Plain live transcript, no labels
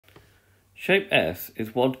Shape S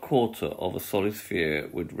is 1/4 of a solid sphere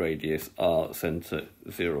with radius r, centre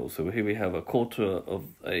 0. So here we have a quarter of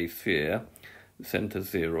a sphere, centre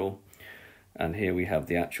 0, and here we have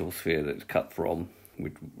the actual sphere that's cut from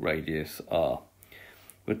with radius r.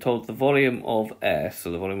 We're told the volume of S,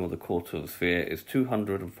 so the volume of the quarter of the sphere, is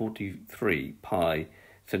 243 pi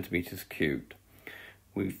centimetres cubed.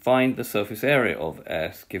 We find the surface area of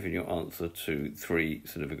S, giving your answer to 3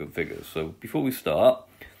 significant figures. So before we start,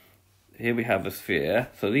 here we have a sphere.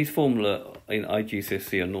 So these formula in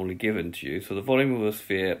IGCSE are normally given to you. So the volume of a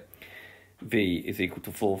sphere, V, is equal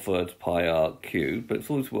to 4/3 pi r cubed, but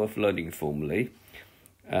it's always worth learning formally.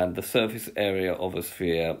 And the surface area of a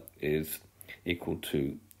sphere is equal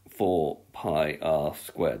to 4 pi r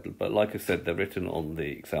squared. But like I said, they're written on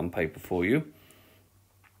the exam paper for you.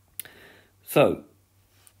 So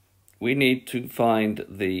we need to find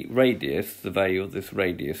the radius, the value of this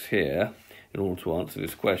radius here, in order to answer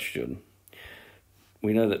this question.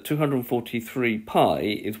 We know that 243 pi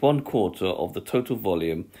is 1/4 of the total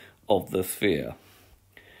volume of the sphere.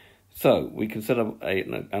 So we can set up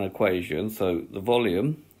an equation. So the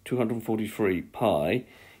volume, 243 pi,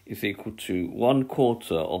 is equal to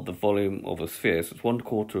 1/4 of the volume of a sphere. So it's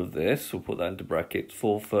 1/4 of this. We'll put that into brackets,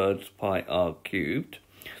 4/3 pi r cubed.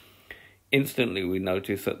 Instantly we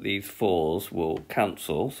notice that these 4's will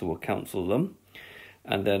cancel, so we'll cancel them.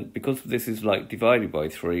 And then because this is like divided by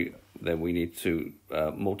 3, then we need to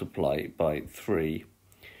multiply it by 3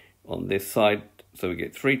 on this side. So we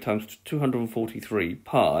get 3 times 243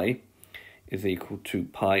 pi is equal to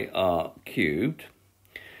pi r cubed.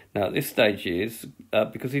 Now at this stage is,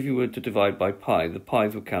 because if you were to divide by pi, the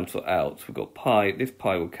pi's will cancel out. So we've got pi, this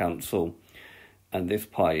pi will cancel, and this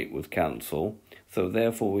pi would cancel. So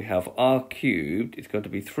therefore we have r cubed. It's going to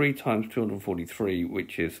be 3 times 243,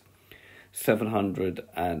 which is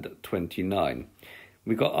 729.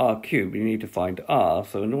 We've got r cubed, we need to find r.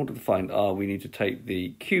 So in order to find r, we need to take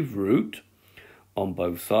the cube root on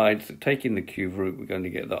both sides. So taking the cube root, we're going to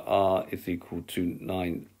get that r is equal to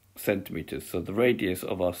 9 centimetres. So the radius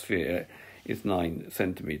of our sphere is 9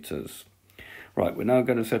 centimetres. Right, we're now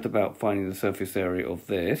going to set about finding the surface area of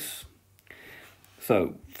this.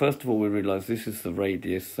 So first of all, we realise this is the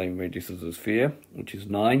radius, same radius as the sphere, which is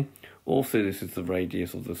 9. Also, this is the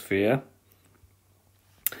radius of the sphere.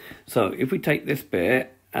 So if we take this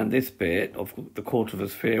bit and this bit of the quarter of a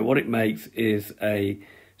sphere, what it makes is a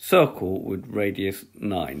circle with radius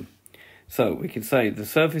 9. So we can say the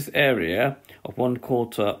surface area of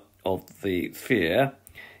 1/4 of the sphere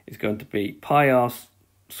is going to be pi r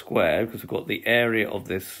squared, because we've got the area of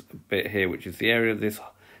this bit here, which is the area of this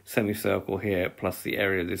semicircle here, plus the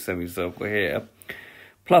area of this semicircle here,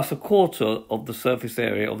 plus 1/4 of the surface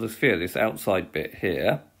area of the sphere, this outside bit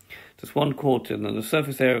here. Just 1/4, and then the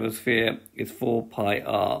surface area of the sphere is 4 pi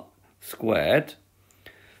r squared.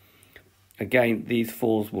 Again, these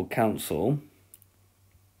 4's will cancel.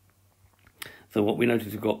 So what we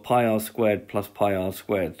notice, we've got pi r squared plus pi r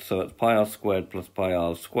squared. So it's pi r squared plus pi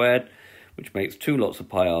r squared, which makes 2 lots of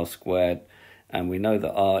pi r squared. And we know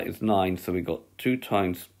that r is 9, so we've got 2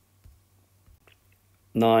 times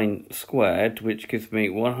 9 squared, which gives me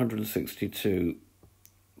 162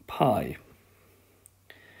 pi.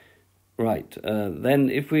 Right, then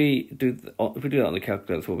if we do that on the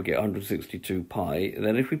calculator, so we get 162 pi.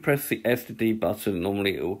 Then if we press the S to D button,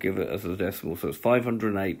 normally it will give it as a decimal, so it's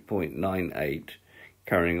 508.98,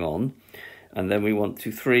 carrying on. And then we want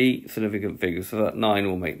 3 significant figures, so that 9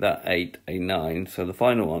 will make that 8 a 9. So the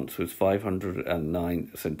final answer is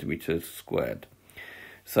 509 centimetres squared.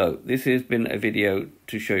 So this has been a video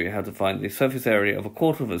to show you how to find the surface area of a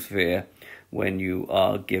quarter of a sphere when you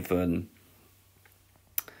are given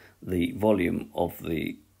the volume of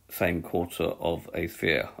the same quarter of a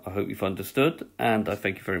sphere. I hope you've understood, and I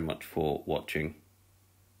thank you very much for watching.